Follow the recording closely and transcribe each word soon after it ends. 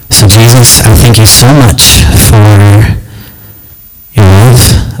Jesus, I thank you so much for your love.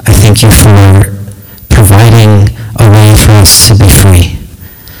 I thank you for providing a way for us to be free.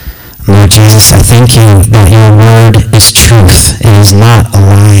 Lord Jesus, I thank you that your word is truth. It is not a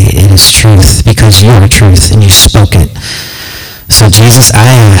lie. It is truth because you are truth and you spoke it. So Jesus, I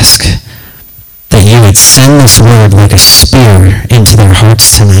ask that you would send this word like a spear into their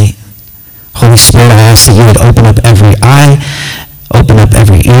hearts tonight. Holy Spirit, I ask that you would open up every eye, open up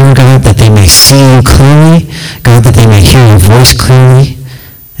every ear, God, that they may see you clearly, God, that they may hear your voice clearly.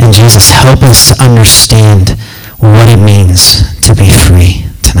 And Jesus, help us to understand what it means to be free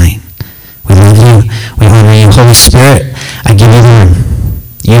tonight. We love you. We honor you. Holy Spirit, I give you the room.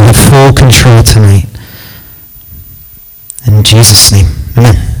 You have full control tonight. In Jesus' name,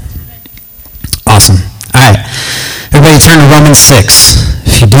 amen. Awesome. All right. Everybody turn to Romans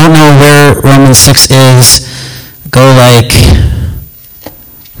 6. If you don't know where Romans 6 is, go like,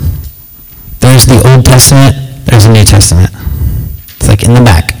 there's the Old Testament, there's the New Testament. It's like in the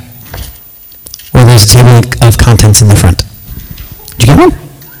back. Or there's a table of contents in the front. Did you get one?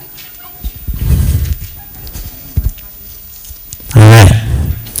 All right.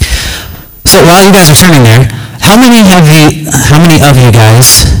 So while you guys are turning there, how many of you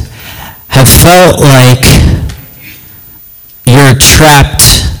guys have felt like you're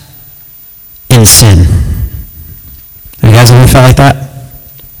trapped in sin? Have you guys ever felt like that?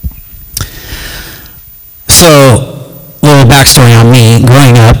 So, a little backstory on me.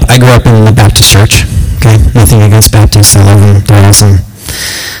 Growing up, I grew up in the Baptist church. Okay, nothing against Baptists. I love them. They're awesome.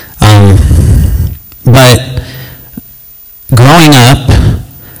 But growing up,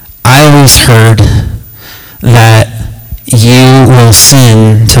 I always heard that you will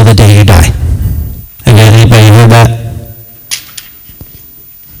sin till the day you die. Again, anybody heard that?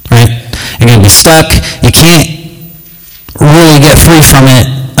 Right? You're going to be stuck. You can't really get free from it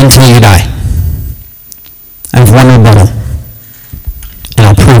until you die. I have one rebuttal, and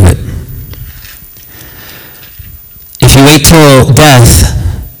I'll prove it. If you wait till death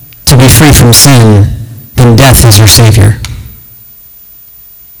to be free from sin, then death is your savior.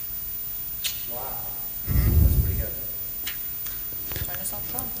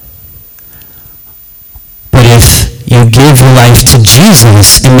 But if you give your life to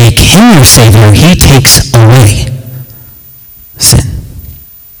Jesus and make him your savior, he takes away sin.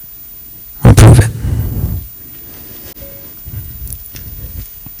 I'll prove it.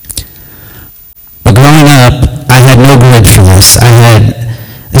 But growing up, I had no grid for this. I had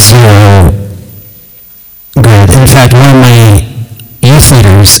zero grid. In fact, one of my youth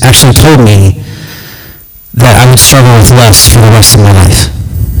leaders actually told me that I would struggle with lust for the rest of my life.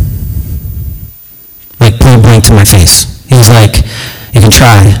 Like, point blank to my face. He was like, you can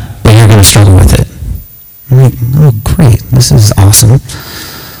try, but you're going to struggle with it. I'm like, oh, great. This is awesome.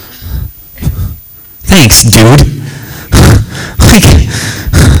 Thanks, dude. Like,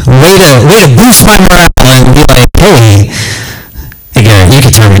 way to boost my morale and be like, hey, Garrett, you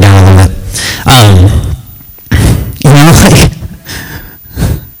can turn me down a little bit. Like,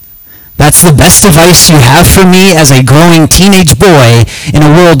 that's the best advice you have for me as a growing teenage boy in a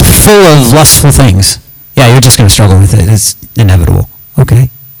world full of lustful things. Yeah, you're just going to struggle with it. It's inevitable. Okay,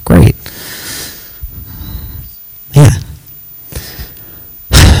 great. Yeah.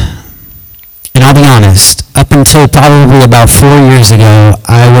 And I'll be honest, up until probably about 4 years ago,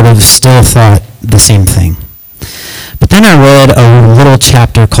 I would have still thought the same thing. But then I read a little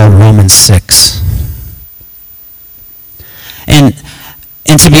chapter called Romans 6. And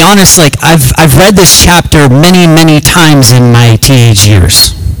to be honest, like I've read this chapter many, many times in my teenage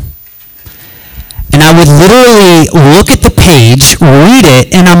years. And I would literally look at the page, read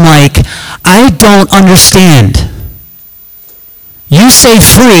it, and I'm like, I don't understand. You say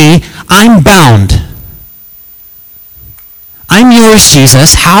free, I'm bound. I'm yours,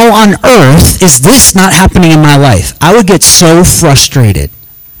 Jesus. How on earth is this not happening in my life? I would get so frustrated.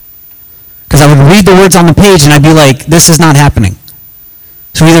 Because I would read the words on the page and I'd be like, this is not happening.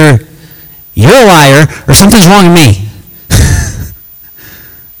 So either you're a liar or something's wrong with me.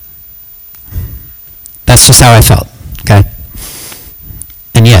 That's just how I felt, okay?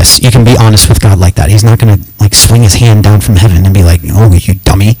 And yes, you can be honest with God like that. He's not going to like swing his hand down from heaven and be like, oh, you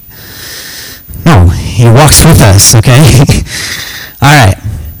dummy. No, he walks with us, okay? All right.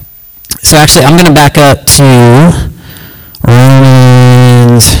 So actually, I'm going to back up to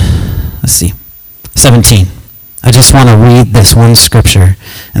Romans, 17. I just want to read this one scripture,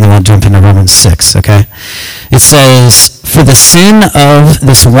 and then we'll jump into Romans 6, okay? It says, for the sin of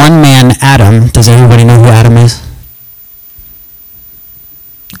this one man, Adam, does everybody know who Adam is?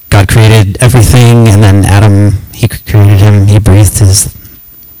 God created everything, and then Adam, he created him, he breathed his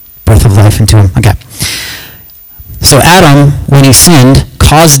breath of into him. Okay. So Adam, when he sinned,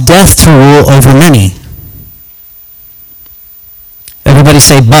 caused death to rule over many. Everybody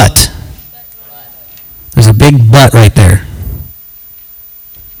say but. There's a big but right there.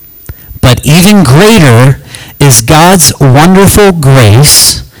 But even greater is God's wonderful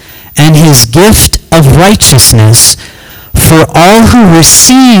grace and his gift of righteousness for all who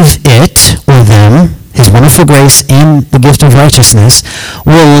receive it, or them, his wonderful grace and the gift of righteousness,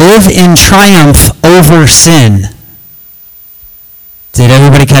 will live in triumph over sin. Did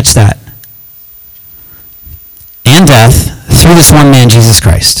everybody catch that? And death through this one man, Jesus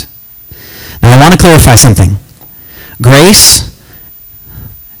Christ. Now I want to clarify something. Grace,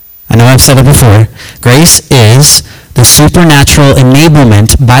 I know I've said it before, grace is the supernatural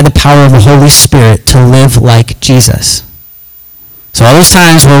enablement by the power of the Holy Spirit to live like Jesus. So all those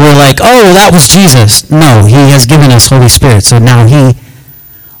times where we're like, oh, that was Jesus. No, he has given us Holy Spirit, so now he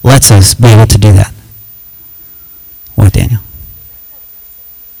lets us be able to do that. What, Daniel?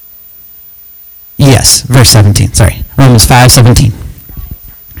 Yes, verse 17. Sorry. Romans 5:17.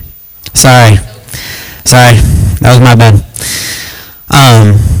 Sorry. That was my bad.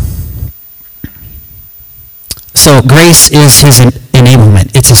 So grace is his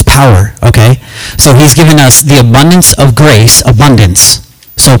enablement. It's his power, okay? So he's given us the abundance of grace, abundance.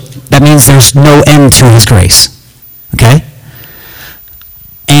 So that means there's no end to his grace, okay?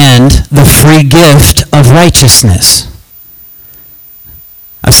 And the free gift of righteousness.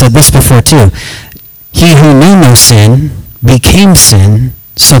 I've said this before too. He who knew no sin became sin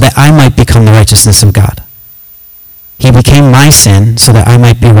so that I might become the righteousness of God. He became my sin so that I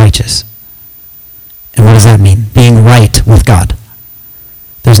might be righteous. And what does that mean? Being right with God.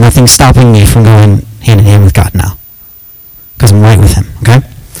 There's nothing stopping me from going hand in hand with God now. Because I'm right with him, okay?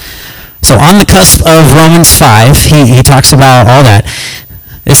 So on the cusp of Romans 5, he talks about all that.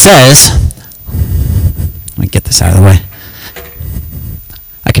 It says, let me get this out of the way.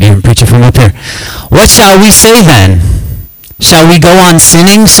 I can even preach it from up here. What shall we say then? Shall we go on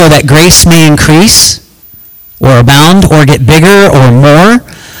sinning so that grace may increase, or abound, or get bigger, or more?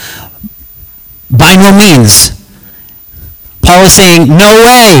 By no means. Paul is saying, no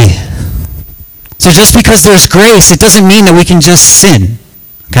way. So just because there's grace, it doesn't mean that we can just sin.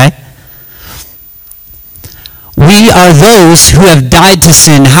 Okay? We are those who have died to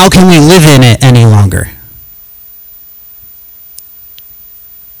sin. How can we live in it any longer?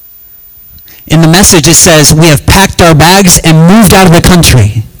 In the Message, it says, we have packed our bags and moved out of the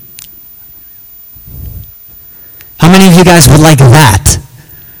country. How many of you guys would like that?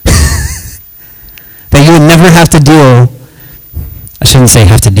 That you would never have to deal, I shouldn't say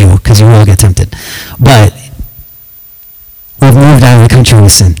have to deal, because you will get tempted. But we've moved out of the country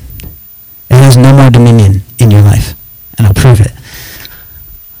with sin. It has no more dominion in your life. And I'll prove it.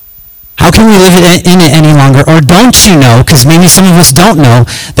 How can we live in it any longer? Or don't you know, because maybe some of us don't know,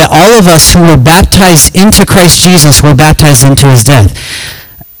 that all of us who were baptized into Christ Jesus were baptized into his death.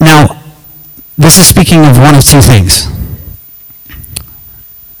 Now, this is speaking of one of two things.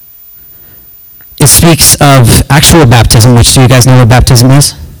 It speaks of actual baptism, which do you guys know what baptism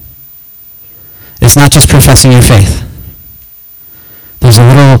is? It's not just professing your faith. There's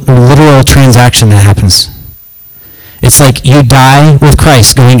a literal transaction that happens. It's like you die with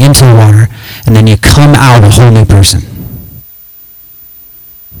Christ going into the water, and then you come out a whole new person.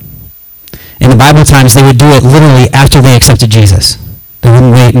 In the Bible times, they would do it literally after they accepted Jesus. They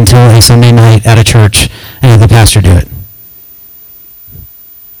wouldn't wait until a Sunday night at a church and have the pastor do it.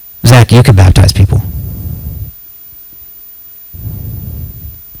 Zach, you could baptize people.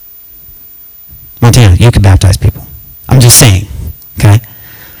 Montana, you could baptize people. I'm just saying, okay?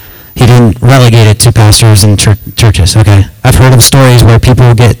 He didn't relegate it to pastors and churches, okay? I've heard of stories where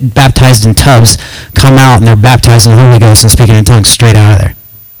people get baptized in tubs, come out, and they're baptized in the Holy Ghost and speaking in tongues straight out of there.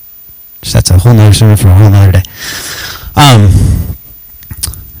 So that's a whole nother sermon for a whole nother day.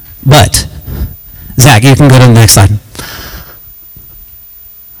 But, Zach, you can go to the next slide.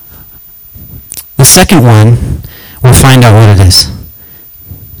 The second one, we'll find out what it is.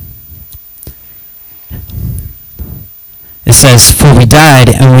 It says, for we died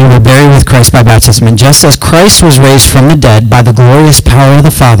and we were buried with Christ by baptism. And just as Christ was raised from the dead by the glorious power of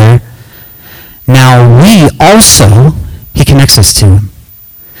the Father, now we also, he connects us to him,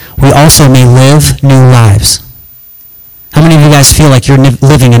 we also may live new lives. How many of you guys feel like you're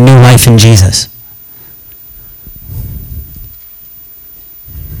living a new life in Jesus?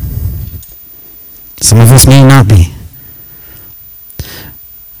 Some of us may not be.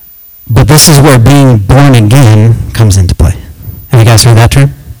 But this is where being born again comes into play. Have you guys heard that term?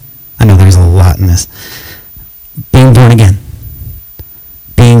 I know there's a lot in this. Being born again.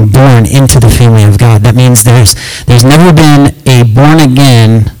 being born into the family of God. That means there's never been a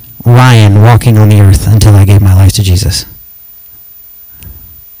born-again Ryan walking on the earth until I gave my life to Jesus.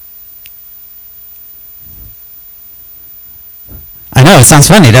 I know, it sounds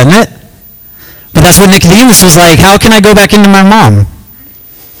funny, doesn't it? But that's what Nicodemus was like. How can I go back into my mom?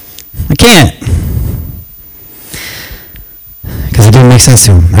 I can't. Because it didn't make sense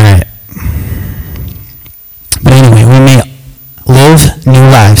to him. All right. But anyway, we may live new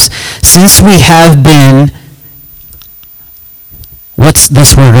lives. Since we have been, what's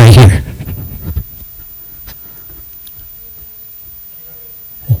this word right here?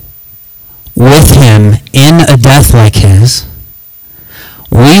 With him in a death like his,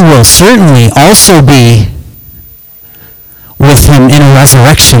 we will certainly also be with him in a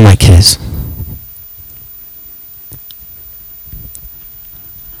resurrection like his.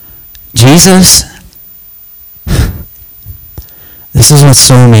 Jesus, this is what's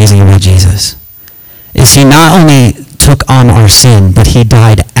so amazing about Jesus, is he not only took on our sin, but he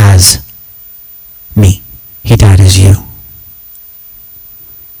died as me. He died as you.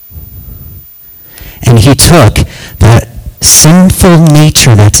 And he took that sinful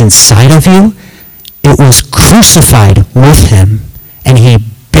nature that's inside of you, it was crucified with him, and he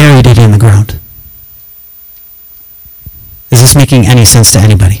buried it in the ground. Is this making any sense to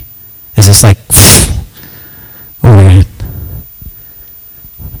anybody? Is this like, weird?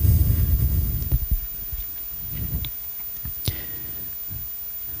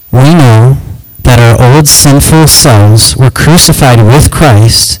 We know that our old sinful selves were crucified with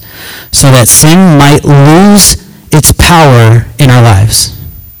Christ so that sin might lose its power in our lives.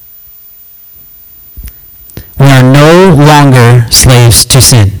 We are no longer slaves to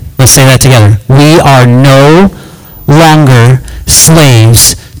sin. Let's say that together. We are no longer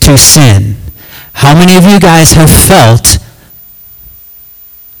slaves to sin. How many of you guys have felt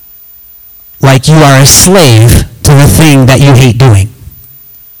like you are a slave to the thing that you hate doing?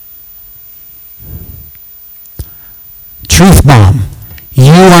 Truth bomb.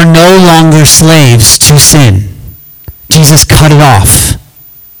 You are no longer slaves to sin. Jesus cut it off.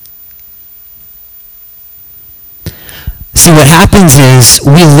 See, what happens is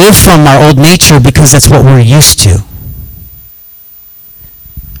we live from our old nature because that's what we're used to.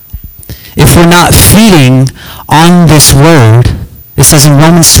 If we're not feeding on this word, it says in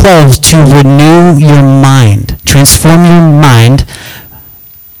Romans 12 to renew your mind. Transform your mind.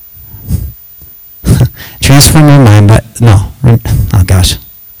 Transform your mind, but no. Oh gosh,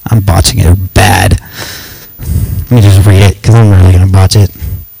 I'm botching it bad. Let me just read it because I'm really going to botch it.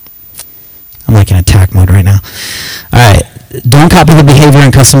 I'm like in attack mode right now. All right. Don't copy the behavior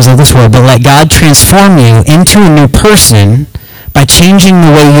and customs of this world, but let God transform you into a new person by changing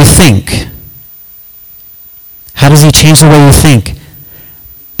the way you think. How does he change the way you think?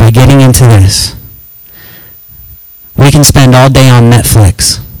 By getting into this. We can spend all day on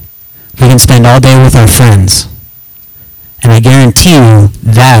Netflix. We can spend all day with our friends. And I guarantee you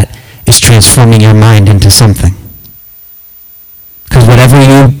that is transforming your mind into something. Because whatever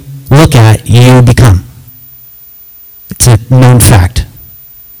you look at, you become. It's a known fact.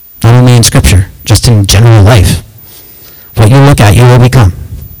 Not only in Scripture, just in general life. What you look at, you will become.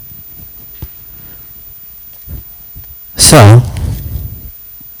 So,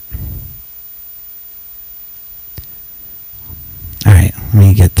 alright, let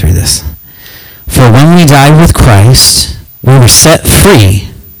me get through this. For when we died with Christ, we were set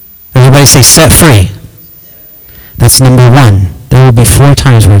free. Everybody say set free. That's number one. There will be 4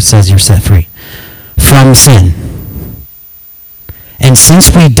 times where it says you're set free. From sin. And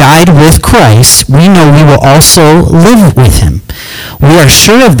since we died with Christ, we know we will also live with him. We are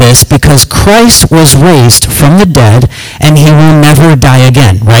sure of this because Christ was raised from the dead and he will never die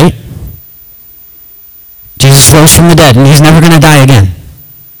again, right? Jesus rose from the dead and he's never going to die again,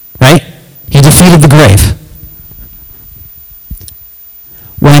 right? He defeated the grave.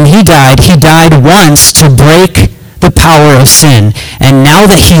 When he died once to break the power of sin. And now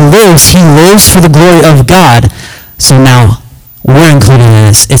that he lives for the glory of God. So now, we're included in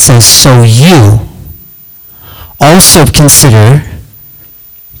this. It says, so you also consider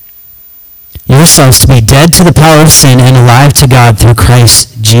yourselves to be dead to the power of sin and alive to God through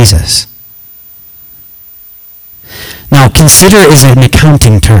Christ Jesus. Now, consider is an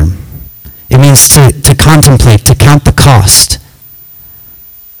accounting term. It means to contemplate, to count the cost.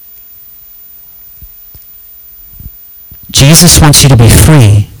 Jesus wants you to be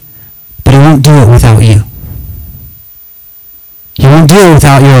free, but he won't do it without you. He won't do it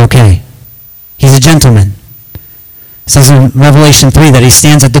without you're okay. He's a gentleman. It says in Revelation 3 that he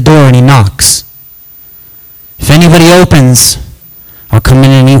stands at the door and he knocks. If anybody opens, I'll come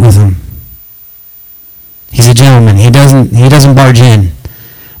in and eat with him. He's a gentleman. He doesn't barge in.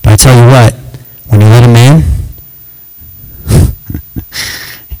 But I tell you what, when you let him in,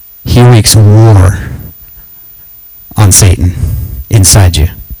 he wreaks war on Satan inside you.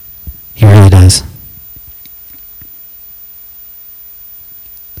 He really does.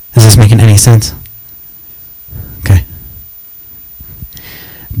 Is this making any sense? Okay.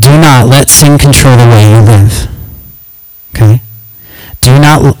 Do not let sin control the way you live. Okay? Do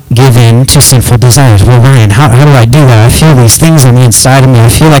not give in to sinful desires. Well, Ryan, how do I do that? I feel these things on the inside of me. I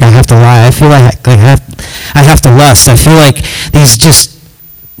feel like I have to lie. I feel like I have to lust. I feel like these just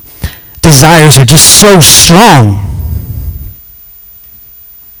desires are just so strong.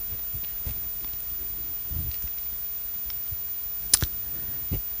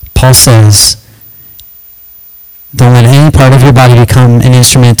 Paul says, don't let any part of your body become an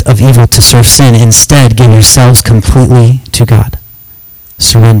instrument of evil to serve sin. Instead, give yourselves completely to God.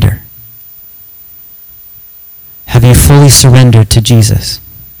 Surrender. Have you fully surrendered to Jesus?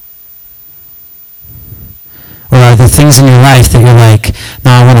 Or are there things in your life that you're like,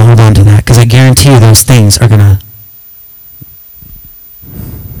 no, I want to hold on to that, because I guarantee you those things are going to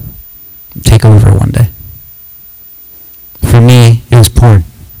take over one day. For me, it was porn.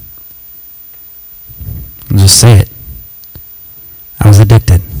 I'll just say it. I was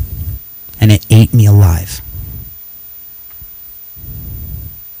addicted. And it ate me alive.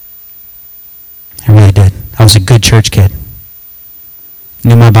 I really did. I was a good church kid.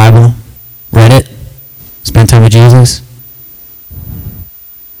 Knew my Bible, read it, spent time with Jesus.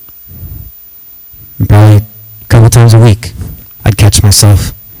 And probably a couple times a week, I'd catch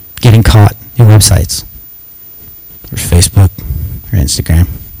myself getting caught in websites. Or Facebook, or Instagram.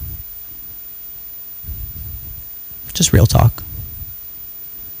 Just real talk.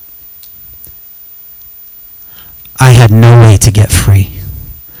 I had no way to get free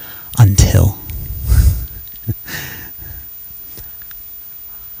until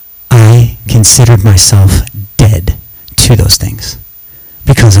I considered myself dead to those things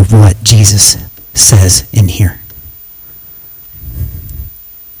because of what Jesus says in here.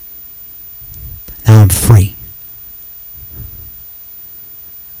 Now I'm free.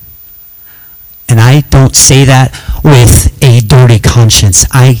 And I don't say that with a dirty conscience.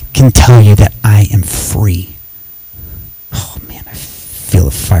 I can tell you that I am free. Oh man, I feel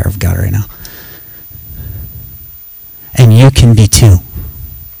the fire of God right now. And you can be too.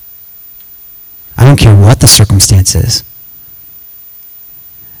 I don't care what the circumstance is.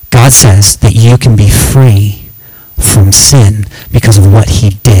 God says that you can be free from sin because of what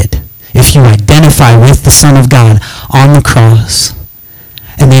he did. If you identify with the Son of God on the cross,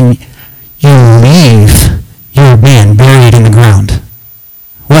 and then you leave your man buried in the ground.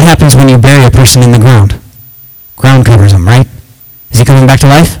 What happens when you bury a person in the ground? Ground covers him, right? Is he coming back to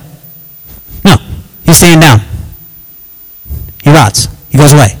life? No. He's staying down. He rots. He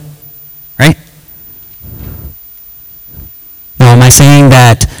goes away. Right? Now, am I saying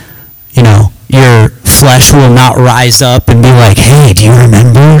that, your flesh will not rise up and be like, hey, do you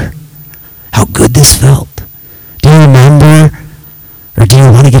remember how good this felt? Do you remember? Or do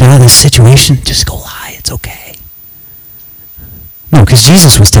you want to get out of this situation? Just go lie. It's okay. No, because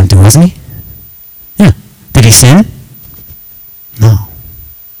Jesus was tempted, wasn't he? Yeah. Did he sin? No.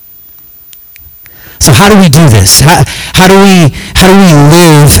 So how do we do this? How do we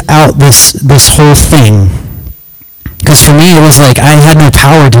live out this whole thing? Because for me, it was like I had no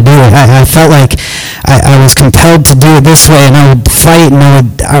power to do it. I felt like I was compelled to do it this way, and I would fight, and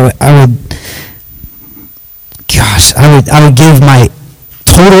I would give my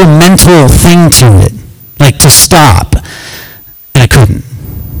total mental thing to it, like to stop, and I couldn't.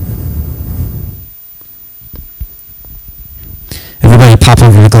 Everybody pop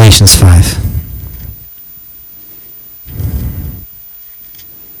over to Galatians 5.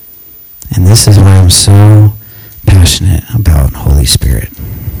 And this is why I'm so passionate about Holy Spirit.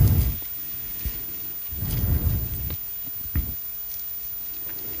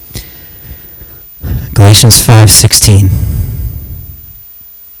 Galatians 5:16.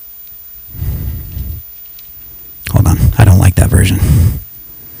 Hold on, I don't like that version.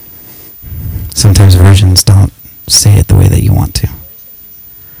 Sometimes versions don't say it the way that you want to.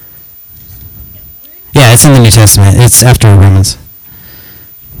 Yeah, it's in the New Testament. It's after Romans.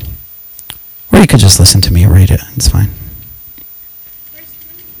 Or you could just listen to me read it. It's fine.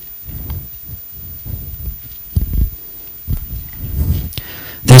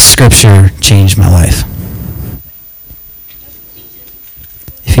 This scripture changed my life.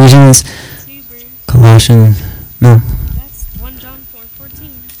 Ephesians, Colossians, no. That's 1 John 4:14.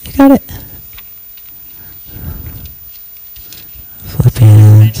 You got it.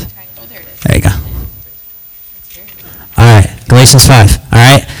 There you go. All right, Galatians 5. All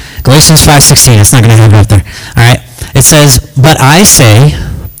right, Galatians 5:16. It's not going to have it up there. All right, it says, "But I say,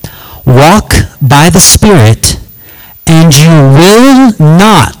 walk by the Spirit, and you will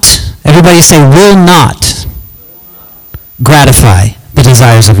not," everybody say, will not gratify the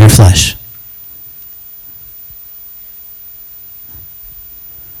desires of your flesh.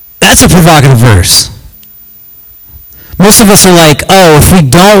 That's a provocative verse. Most of us are like, oh, if we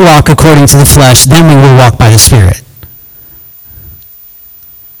don't walk according to the flesh, then we will walk by the Spirit.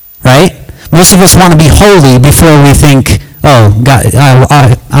 Right? Most of us want to be holy before we think, oh, God,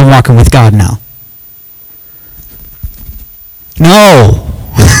 I'm walking with God now. No.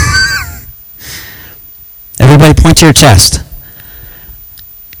 Everybody point to your chest.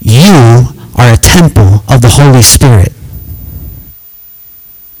 You are a temple of the Holy Spirit.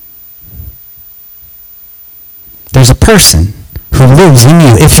 There's a person who lives in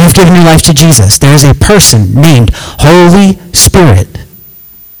you. If you've given your life to Jesus, there is a person named Holy Spirit.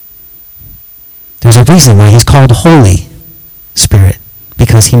 There's a reason why he's called Holy Spirit,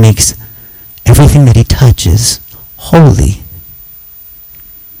 because he makes everything that he touches holy.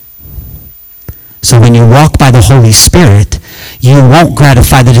 So when you walk by the Holy Spirit, you won't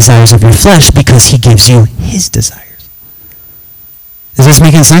gratify the desires of your flesh because he gives you his desires. Is this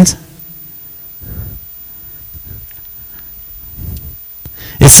making sense?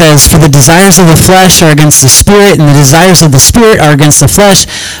 It says, "For the desires of the flesh are against the Spirit, and the desires of the Spirit are against the flesh.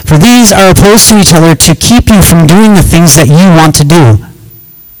 For these are opposed to each other to keep you from doing the things that you want to do."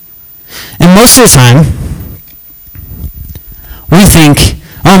 And most of the time, we think,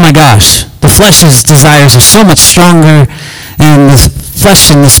 oh my gosh, the flesh's desires are so much stronger, and the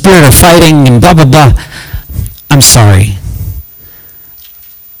flesh and the Spirit are fighting, and blah, blah, blah. I'm sorry,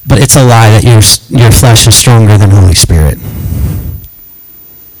 but it's a lie that your flesh is stronger than Holy Spirit.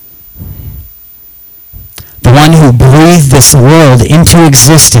 The one who breathed this world into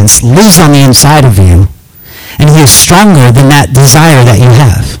existence lives on the inside of you, and he is stronger than that desire that you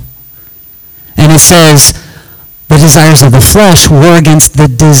have. And it says, the desires of the flesh war against the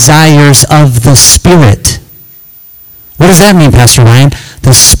desires of the Spirit. What does that mean, Pastor Ryan?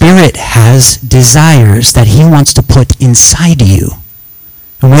 The Spirit has desires that he wants to put inside you.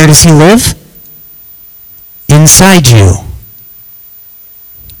 And where does he live? Inside you.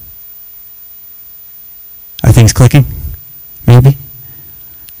 Are things clicking? Maybe?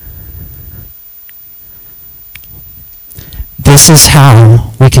 This is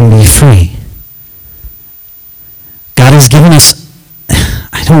how we can be free. God has given us,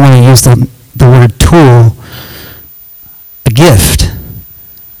 I don't want to use the word tool, a gift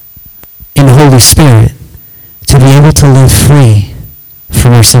in the Holy Spirit to be able to live free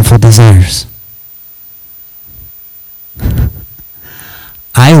from our sinful desires.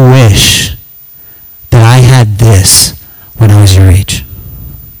 I wish that I had this when I was your age.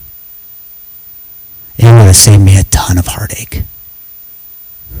 It would have saved me a ton of heartache.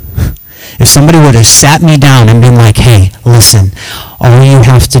 If somebody would have sat me down and been like, hey, listen, all you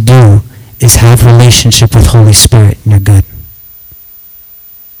have to do is have a relationship with Holy Spirit and you're good.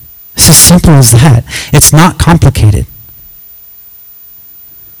 It's as simple as that. It's not complicated.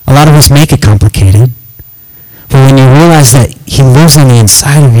 A lot of us make it complicated. But when you realize that he lives on the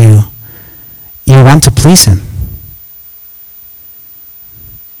inside of you, you want to please him.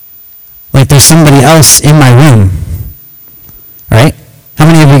 Like there's somebody else in my room, right? How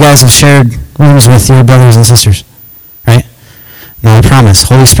many of you guys have shared rooms with your brothers and sisters, right? Now I promise,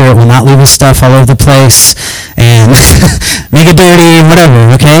 Holy Spirit will not leave his stuff all over the place and make it dirty and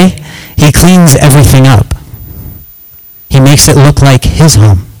whatever, okay? He cleans everything up. He makes it look like his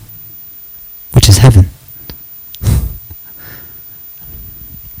home, which is heaven.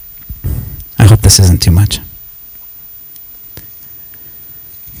 I hope this isn't too much.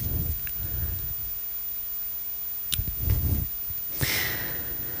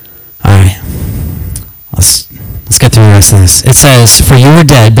 All right. Let's get through the rest of this. It says, "For you were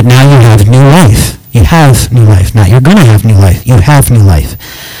dead, but now you have new life." You have new life. Not you're going to have new life. You have new life.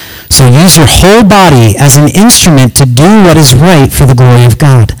 So use your whole body as an instrument to do what is right for the glory of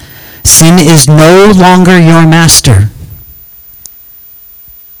God. Sin is no longer your master.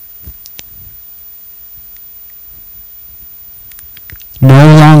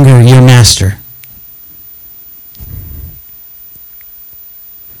 No longer your master.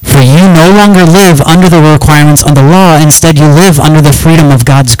 For you no longer live under the requirements of the law. Instead, you live under the freedom of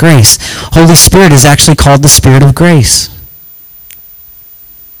God's grace. Holy Spirit is actually called the Spirit of grace.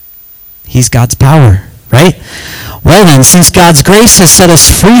 He's God's power, right? Well then, since God's grace has set us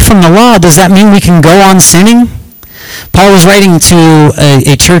free from the law, does that mean we can go on sinning? Paul was writing to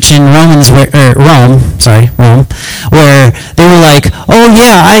a church in Rome, where they were like, oh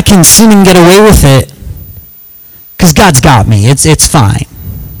yeah, I can sin and get away with it because God's got me. It's fine.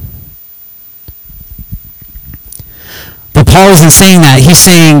 But Paul isn't saying that. He's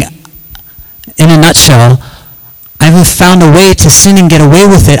saying, in a nutshell, I haven't found a way to sin and get away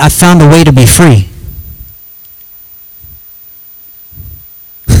with it. I've found a way to be free.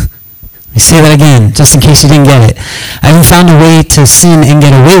 Let me say that again, just in case you didn't get it. I haven't found a way to sin and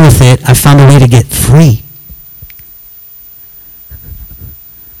get away with it. I've found a way to get free.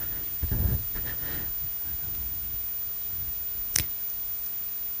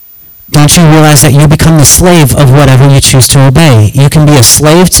 Don't you realize that you become the slave of whatever you choose to obey? You can be a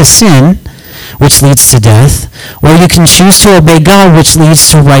slave to sin, which leads to death, or you can choose to obey God, which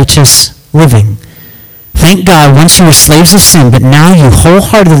leads to righteous living. Thank God, once you were slaves of sin, but now you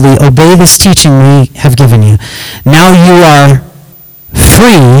wholeheartedly obey this teaching we have given you. Now you are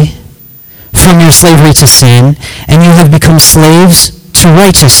free from your slavery to sin, and you have become slaves to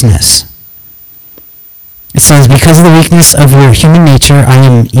righteousness. It says, because of the weakness of your human nature, I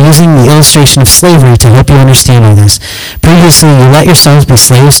am using the illustration of slavery to help you understand all this. Previously, you let yourselves be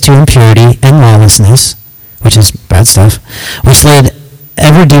slaves to impurity and lawlessness, which is bad stuff, which led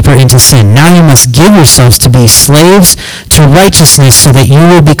ever deeper into sin. Now you must give yourselves to be slaves to righteousness so that you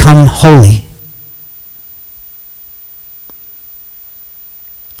will become holy.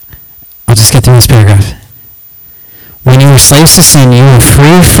 I'll just get through this paragraph. When you were slaves to sin, you were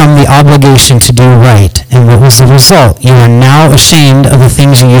free from the obligation to do right. And what was the result? You are now ashamed of the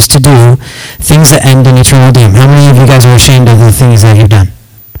things you used to do, things that end in eternal doom. How many of you guys are ashamed of the things that you've done?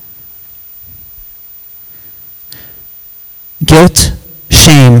 Guilt,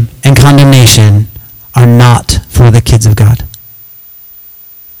 shame, and condemnation are not for the kids of God.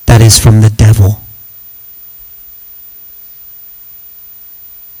 That is from the devil.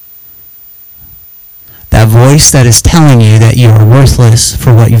 That voice that is telling you that you are worthless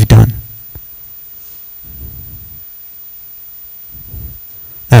for what you've done.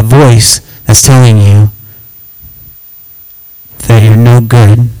 That voice that's telling you that you're no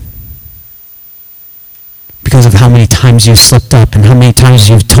good because of how many times you've slipped up and how many times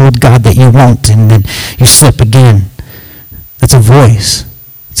you've told God that you won't and then you slip again. That's a voice.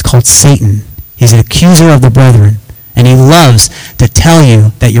 It's called Satan. He's an accuser of the brethren, and he loves to tell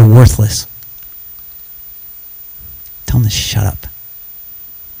you that you're worthless. Tell him to shut up.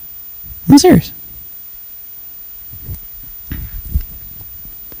 I'm serious.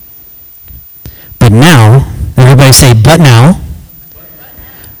 But now, everybody say, but now.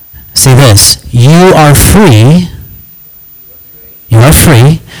 Say this, you are free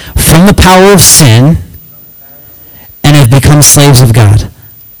from the power of sin and have become slaves of God.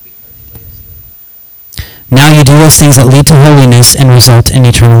 Now you do those things that lead to holiness and result in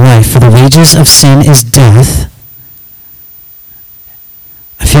eternal life. For the wages of sin is death.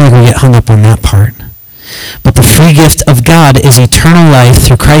 I feel like we get hung up on that part. But the free gift of God is eternal life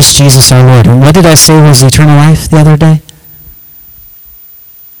through Christ Jesus our Lord. And what did I say was eternal life the other day?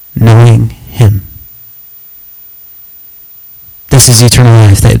 Knowing him. This is eternal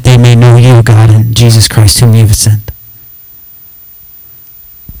life, that they may know you, God, and Jesus Christ, whom you have sent.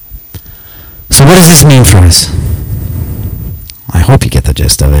 So what does this mean for us? I hope you get the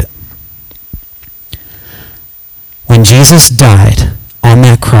gist of it. When Jesus died on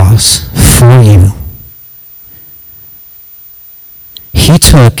that cross for you, he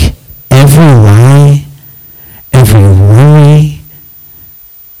took every lie, every worry,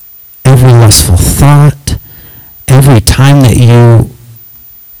 every lustful thought, every time that you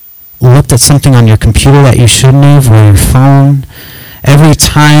looked at something on your computer that you shouldn't have, or your phone, every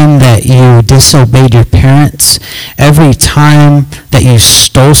time that you disobeyed your parents, every time that you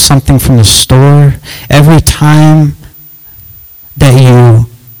stole something from the store, every time that you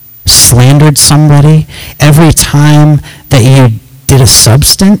slandered somebody, every time that you did a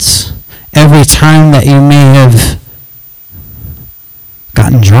substance, every time that you may have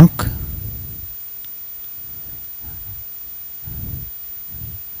gotten drunk.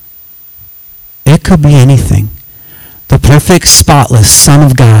 It could be anything. The perfect, spotless Son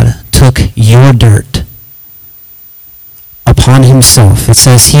of God took your dirt upon himself. It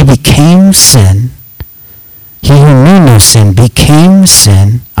says he became sin. He who knew no sin became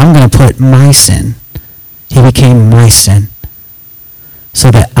sin. I'm going to put my sin. He became my sin so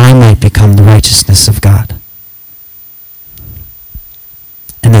that I might become the righteousness of God.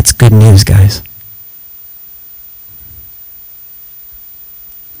 And that's good news, guys.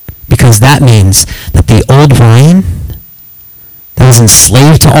 Because that means that the old Ryan that was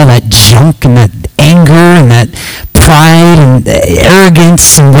enslaved to all that junk and that anger and that pride and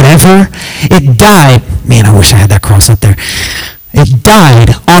arrogance and whatever, it died. Man, I wish I had that cross up there. It died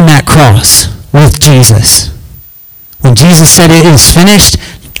on that cross with Jesus. When Jesus said it is finished,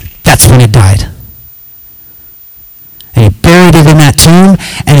 that's when it died. And he buried it in that tomb,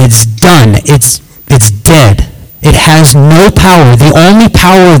 and it's done. It's dead. It has no power. The only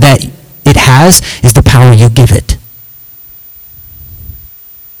power that it has is the power you give it.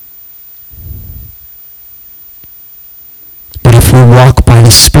 But if we walk by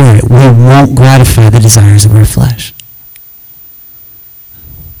the Spirit, we won't gratify the desires of our flesh.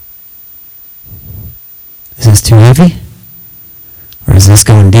 Is this too heavy? Or is this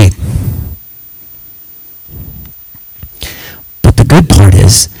going deep? But the good part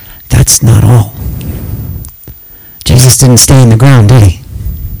is, that's not all. Jesus didn't stay in the ground, did he?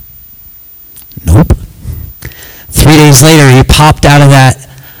 Nope. 3 days later, he popped out of that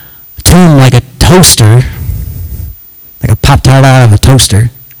tomb like a toaster, like a Pop-Tart out of a toaster.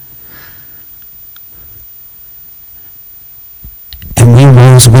 And we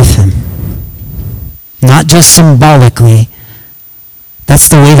rose with him. Not just symbolically. That's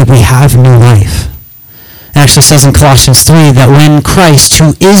the way that we have new life. It actually says in Colossians 3 that when Christ,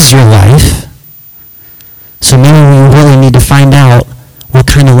 who is your life, so maybe we really need to find out what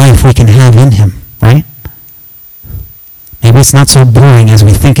kind of life we can have in him, right? Maybe it's not so boring as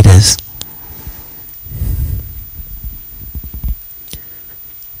we think it is.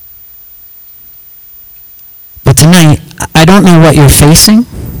 But tonight, I don't know what you're facing.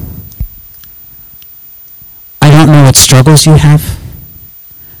 I don't know what struggles you have.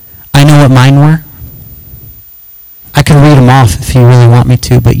 I know what mine were. I can read them off if you really want me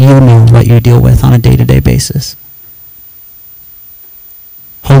to, but you know what you deal with on a day-to-day basis.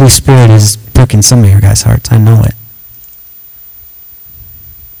 Holy Spirit is pricking some of your guys' hearts. I know it.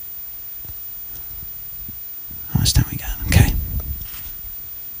 How much time we got? Okay.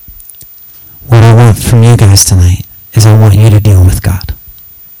 What I want from you guys tonight is I want you to deal with God.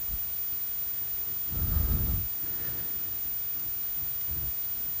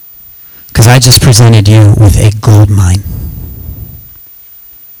 Because I just presented you with a gold mine.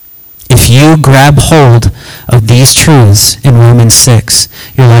 If you grab hold of these truths in Romans 6,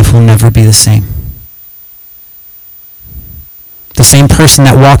 your life will never be the same. The same person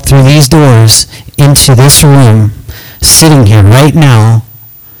that walked through these doors into this room, sitting here right now,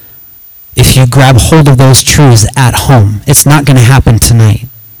 if you grab hold of those truths at home, it's not going to happen tonight.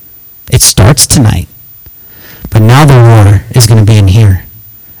 It starts tonight. But now the war is going to be in here.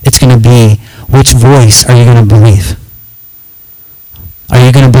 It's going to be, which voice are you going to believe? Are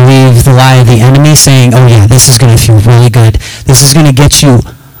you going to believe the lie of the enemy saying, oh yeah, this is going to feel really good. This is going to get you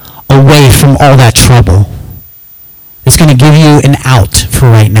away from all that trouble. It's going to give you an out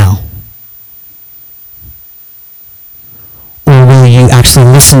for right now. Or will you actually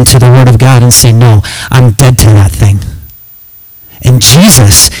listen to the word of God and say, no, I'm dead to that thing. And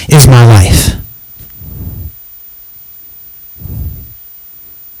Jesus is my life.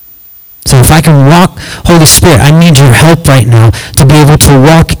 So if I can walk, Holy Spirit, I need your help right now to be able to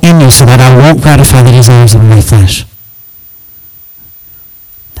walk in you so that I won't gratify the desires of my flesh.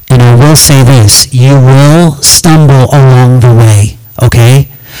 And I will say this, you will stumble along the way, okay?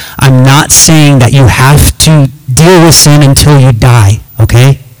 I'm not saying that you have to deal with sin until you die,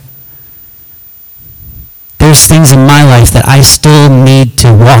 okay? There's things in my life that I still need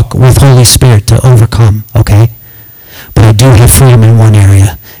to walk with Holy Spirit to overcome, okay? But I do have freedom in one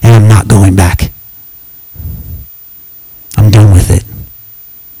area. And I'm not going back. I'm done with it.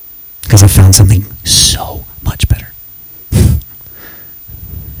 Because I found something so much better.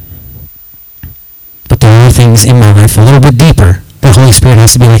 But there are things in my life a little bit deeper. The Holy Spirit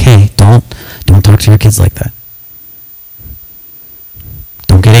has to be like, hey, don't talk to your kids like that.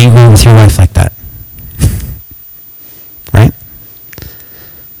 Don't get angry with your wife like that. Right?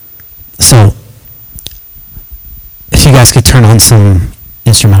 So, if you guys could turn on some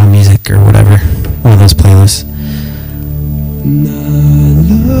instrumental music or whatever, one of those playlists.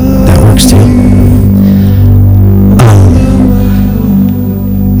 That works too.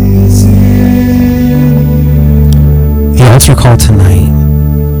 The altar call tonight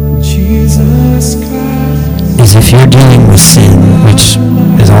is if you're dealing with sin, which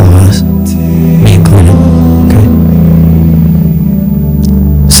is all of us, me included, okay?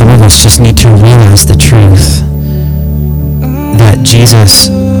 Some of us just need to realize the truth that Jesus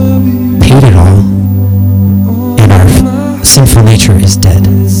paid it all and our sinful nature is dead.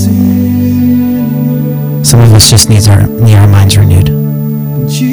 Some of us just need our minds renewed.